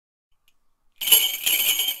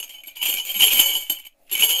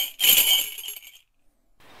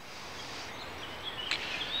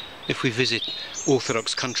If we visit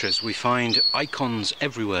Orthodox countries, we find icons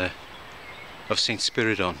everywhere of Saint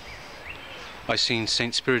Spyridon. I've seen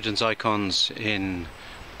Saint Spyridon's icons in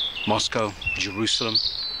Moscow, Jerusalem,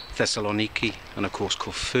 Thessaloniki, and of course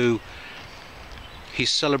Corfu. He's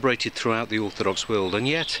celebrated throughout the Orthodox world, and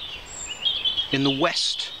yet in the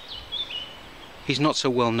West he's not so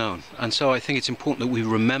well known. And so I think it's important that we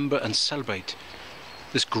remember and celebrate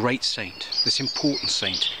this great saint, this important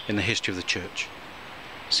saint in the history of the Church,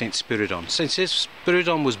 Saint Spyridon. Saint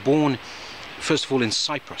Spyridon was born, first of all, in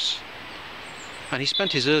Cyprus, and he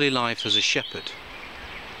spent his early life as a shepherd.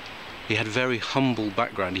 He had a very humble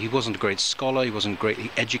background. He wasn't a great scholar, he wasn't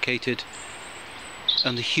greatly educated,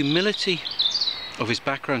 and the humility of his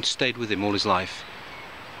background stayed with him all his life.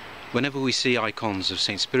 Whenever we see icons of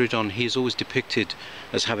Saint Spyridon, he is always depicted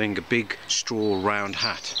as having a big straw round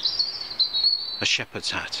hat, a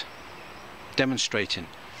shepherd's hat, demonstrating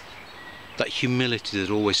that humility that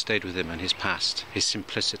always stayed with him in his past, his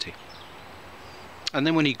simplicity. And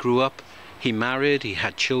then when he grew up, he married, he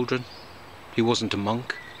had children. He wasn't a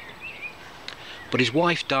monk, but his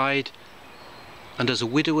wife died, and as a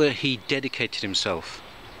widower he dedicated himself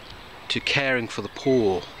to caring for the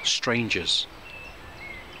poor, strangers.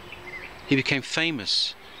 He became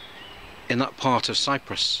famous in that part of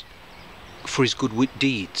Cyprus for his good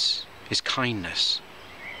deeds, his kindness,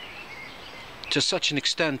 to such an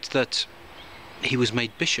extent that he was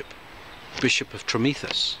made bishop of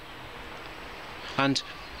Tramethus. And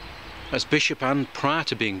as bishop, and prior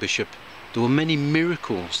to being bishop, there were many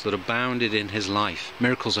miracles that abounded in his life,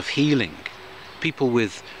 miracles of healing. People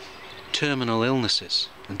with terminal illnesses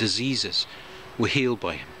and diseases were healed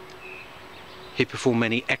by him. He performed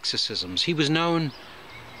many exorcisms. He was known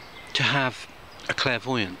to have a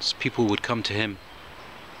clairvoyance. People would come to him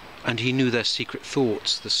and he knew their secret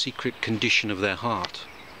thoughts, the secret condition of their heart.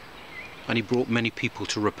 And he brought many people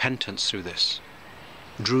to repentance through this,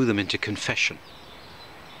 drew them into confession.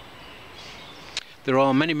 There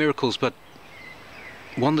are many miracles, but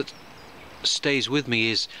one that stays with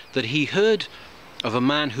me is that he heard of a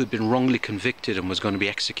man who had been wrongly convicted and was going to be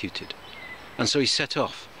executed. And so he set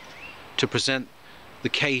off to present the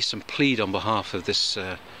case and plead on behalf of this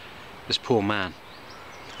poor man.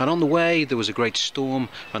 And on the way there was a great storm,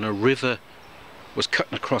 and a river was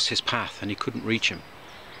cutting across his path and he couldn't reach him.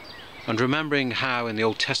 And remembering how in the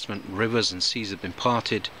Old Testament rivers and seas had been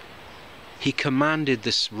parted, he commanded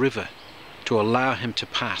this river to allow him to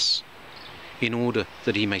pass in order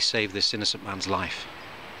that he may save this innocent man's life.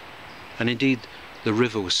 And indeed the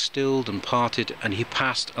river was stilled and parted, and he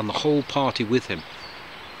passed, and the whole party with him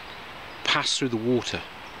passed through the water.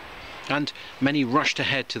 And many rushed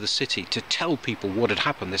ahead to the city to tell people what had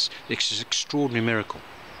happened, this extraordinary miracle.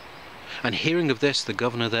 And hearing of this, the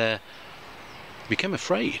governor there became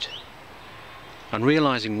afraid, and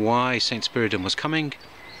realizing why Saint Spyridon was coming,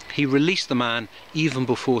 he released the man even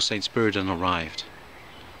before Saint Spyridon arrived.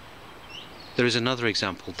 There is another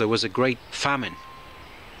example. There was a great famine,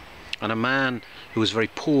 and a man who was very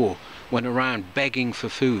poor went around begging for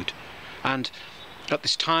food. And at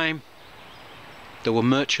this time there were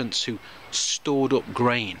merchants who stored up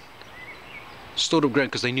grain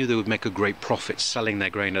because they knew they would make a great profit selling their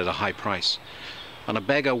grain at a high price. And a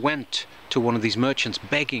beggar went to one of these merchants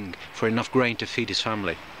begging for enough grain to feed his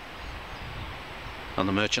family. And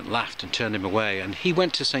the merchant laughed and turned him away, and he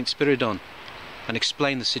went to Saint Spyridon and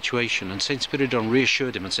explained the situation, and Saint Spyridon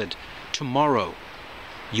reassured him and said, "Tomorrow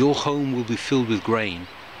your home will be filled with grain,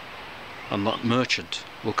 and that merchant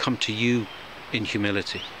will come to you in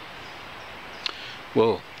humility."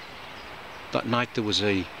 Well, that night there was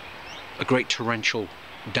a great torrential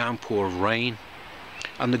downpour of rain,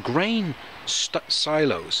 and the grain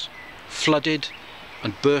silos flooded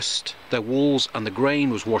and burst their walls, and the grain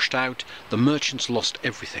was washed out. The merchants lost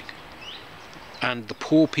everything, and the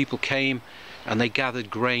poor people came and they gathered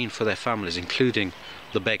grain for their families, including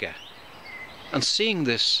the beggar. And seeing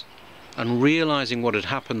this and realizing what had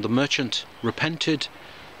happened, the merchant repented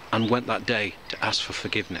and went that day to ask for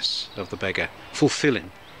forgiveness of the beggar,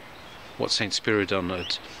 fulfilling what Saint Spyridon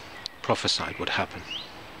had prophesied would happen.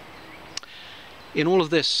 In all of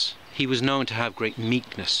this, he was known to have great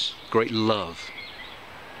meekness, great love,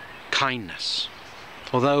 kindness.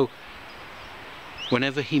 Although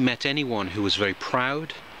whenever he met anyone who was very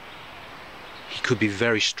proud, he could be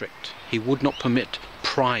very strict. He would not permit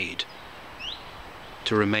pride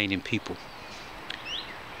to remain in people.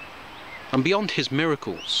 And beyond his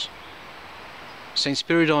miracles, Saint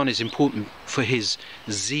Spyridon is important for his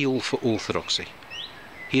zeal for orthodoxy.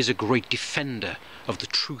 He is a great defender of the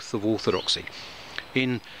truth of orthodoxy.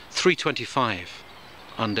 In 325,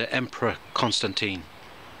 under Emperor Constantine,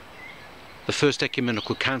 the First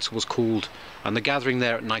Ecumenical Council was called, and the gathering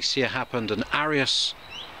there at Nicaea happened, and Arius,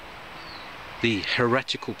 the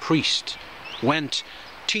heretical priest, went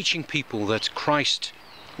teaching people that Christ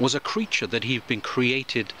was a creature, that he'd been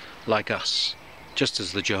created like us, just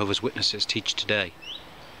as the Jehovah's Witnesses teach today.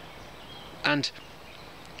 And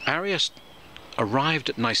Arius arrived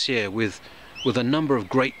at Nicaea with a number of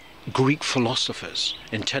great Greek philosophers,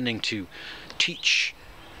 intending to teach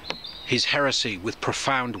his heresy with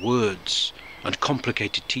profound words and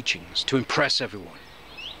complicated teachings to impress everyone.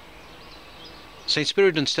 Saint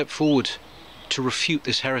Spyridon stepped forward to refute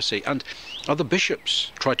this heresy, and other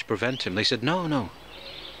bishops tried to prevent him. They said, no,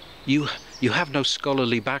 you have no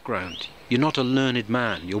scholarly background, you're not a learned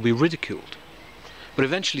man, you'll be ridiculed. But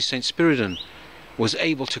eventually Saint Spyridon was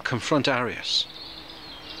able to confront Arius,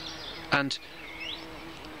 and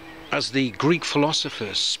as the Greek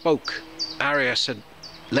philosophers spoke, Arius said,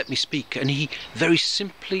 "Let me speak," and he very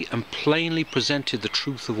simply and plainly presented the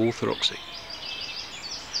truth of orthodoxy.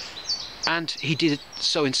 And he did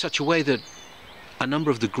so in such a way that a number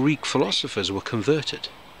of the Greek philosophers were converted,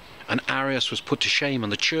 and Arius was put to shame,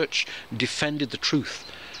 and the church defended the truth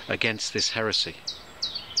against this heresy.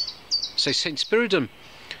 So Saint Spyridon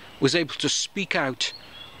was able to speak out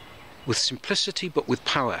with simplicity but with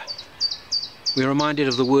power. We are reminded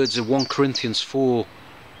of the words of 1 Corinthians 4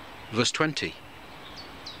 verse 20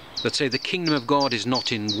 that say the kingdom of God is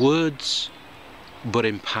not in words but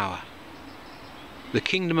in power. The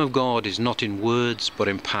kingdom of God is not in words but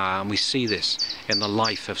in power, and we see this in the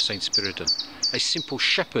life of Saint Spyridon. A simple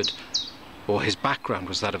shepherd, or his background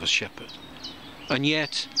was that of a shepherd, and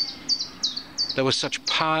yet there was such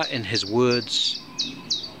power in his words.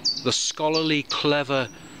 The scholarly, clever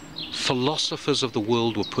philosophers of the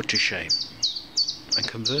world were put to shame and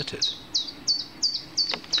converted.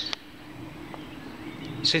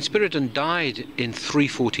 Saint Spyridon died in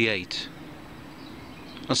 348,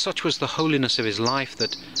 and such was the holiness of his life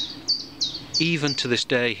that even to this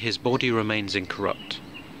day his body remains incorrupt.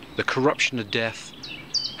 The corruption of death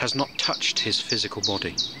has not touched his physical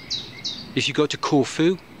body. If you go to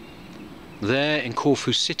Corfu, there in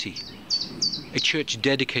Corfu city, a church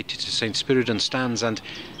dedicated to Saint Spyridon stands, and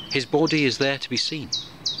his body is there to be seen.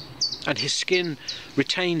 And his skin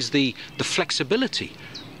retains the flexibility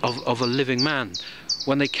of a living man.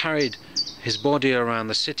 When they carried his body around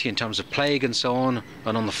the city in times of plague and so on,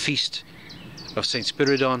 and on the feast of Saint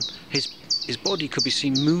Spyridon, his body could be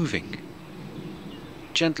seen moving,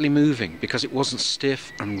 gently moving, because it wasn't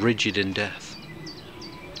stiff and rigid in death.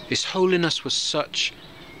 His holiness was such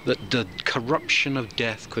that the corruption of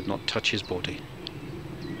death could not touch his body.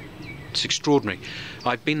 It's extraordinary.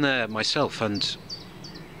 I've been there myself, and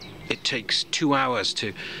it takes 2 hours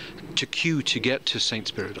to queue to get to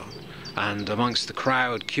Saint Spyridon. And amongst the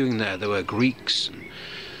crowd queuing there were Greeks and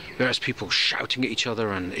various people shouting at each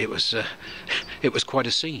other, and it was quite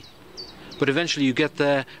a scene. But eventually you get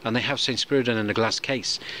there, and they have Saint Spyridon in a glass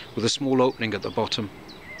case with a small opening at the bottom,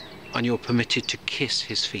 and you're permitted to kiss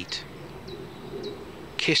his feet.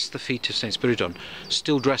 Kiss the feet of Saint Spyridon,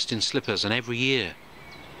 still dressed in slippers, and every year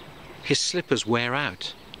his slippers wear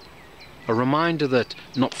out. A reminder that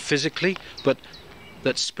not physically, but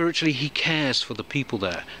that spiritually he cares for the people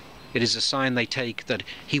there. It is a sign they take that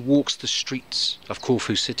he walks the streets of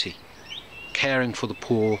Corfu city, caring for the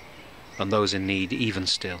poor and those in need even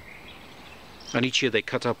still. And each year they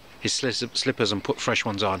cut up his slippers and put fresh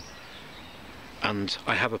ones on. And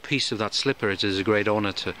I have a piece of that slipper. It is a great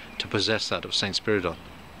honour to possess that of Saint Spyridon.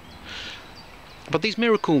 But these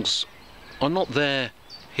miracles are not there,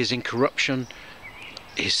 his incorruption,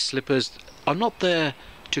 his slippers, are not there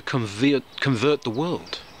to convert the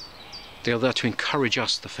world. They are there to encourage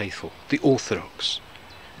us, the faithful, the Orthodox.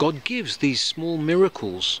 God gives these small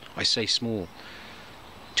miracles, I say small,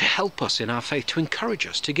 to help us in our faith, to encourage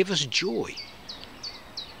us, to give us joy.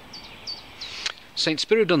 Saint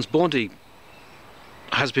Spyridon's body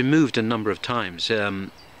has been moved a number of times.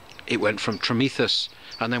 It went from Tramethus,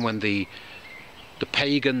 and then when the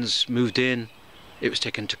pagans moved in, it was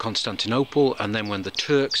taken to Constantinople, and then when the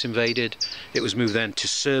Turks invaded, it was moved then to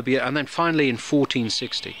Serbia, and then finally in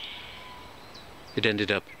 1460 it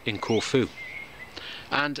ended up in Corfu.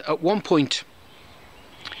 And at one point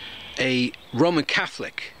a Roman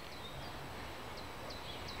Catholic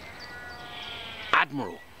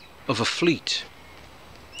admiral of a fleet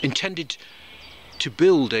intended to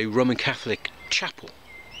build a Roman Catholic chapel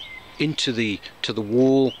into the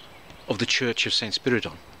wall of the Church of Saint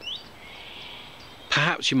Spyridon.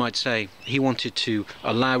 Perhaps you might say he wanted to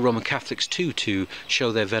allow Roman Catholics too to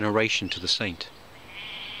show their veneration to the saint.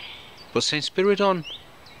 But Saint Spyridon,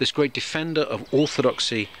 this great defender of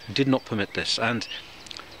orthodoxy, did not permit this, and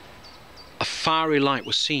a fiery light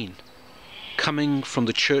was seen coming from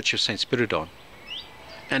the church of St. Spyridon,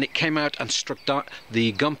 and it came out and struck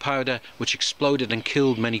the gunpowder, which exploded and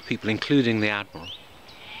killed many people, including the admiral.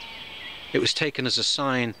 It was taken as a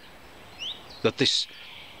sign that this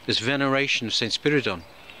veneration of St. Spyridon,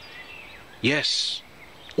 yes,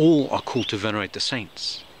 all are called to venerate the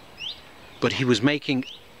saints, but he was making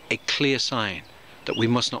a clear sign that we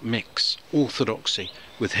must not mix orthodoxy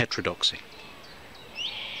with heterodoxy.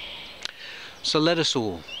 So let us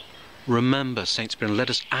all remember St. Spyridon.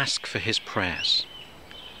 Let us ask for his prayers.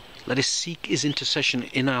 Let us seek his intercession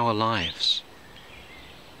in our lives.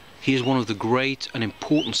 He is one of the great and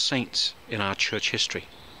important saints in our church history,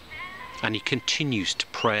 and he continues to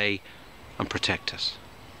pray and protect us.